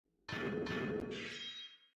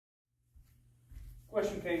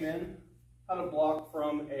Question came in, how to block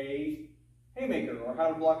from a haymaker, or how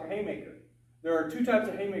to block a haymaker. There are two types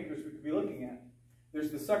of haymakers we could be looking at.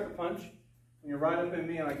 There's the sucker punch, when you're right up in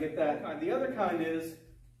me and I get that kind. The other kind is,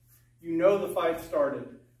 you know the fight started.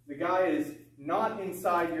 The guy is not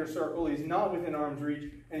inside your circle, he's not within arm's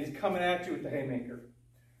reach, and he's coming at you with the haymaker.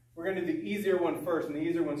 We're going to do the easier one first, and the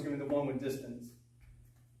easier one's going to be the one with distance.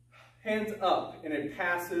 Hands up in a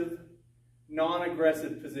passive,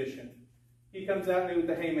 non-aggressive position. He comes at me with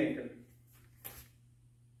the haymaker.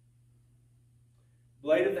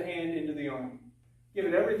 Blade of the hand into the arm. Give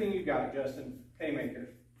it everything you got, Justin. Haymaker.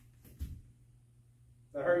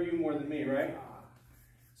 That hurt you more than me, right?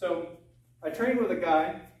 So, I trained with a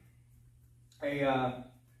guy, a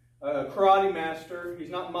karate master. He's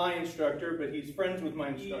not my instructor, but he's friends with my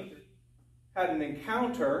instructor. Had an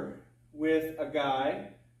encounter with a guy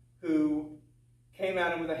who came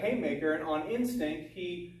at him with a haymaker, and on instinct,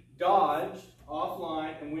 he dodged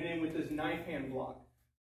offline and went in with his knife hand block.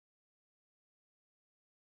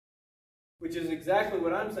 Which is exactly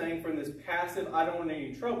what I'm saying from this passive, I don't want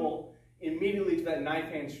any trouble, immediately to that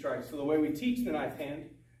knife hand strike. So the way we teach the knife hand,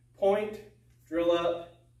 point, drill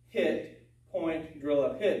up, hit, point, drill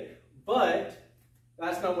up, hit. But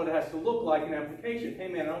that's not what it has to look like in application. Hey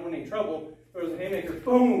man, I don't want any trouble. Throws a haymaker,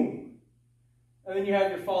 boom. And then you have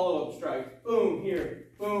your follow-up strikes. Boom, here,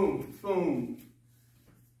 boom, boom.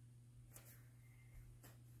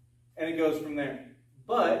 And it goes from there.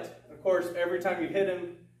 But, of course, every time you hit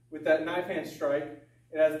him with that knife hand strike,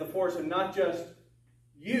 it has the force of not just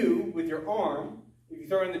you with your arm. If you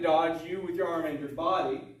throw in the dodge, you with your arm and your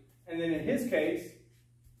body. And then in his case,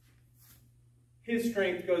 his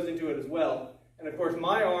strength goes into it as well. And of course,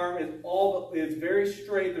 my arm is very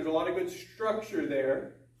straight. There's a lot of good structure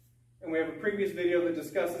there. And we have a previous video that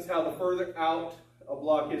discusses how the further out a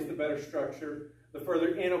block is, the better structure. The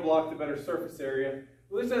further in a block, the better surface area.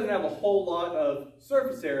 Well, this doesn't have a whole lot of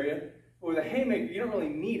surface area, but with a haymaker, you don't really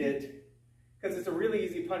need it because it's a really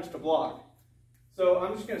easy punch to block. So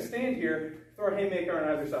I'm just going to stand here, throw a haymaker on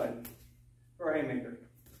either side. Throw a haymaker.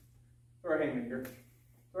 Throw a haymaker.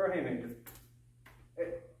 Throw a haymaker.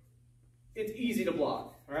 It's easy to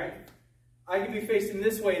block, all right? I could be facing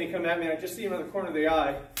this way and he come at me and I just see him in the corner of the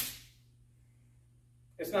eye.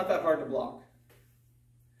 It's not that hard to block.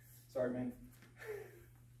 Sorry, man.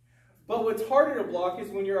 But what's harder to block is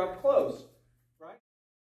when you're up close.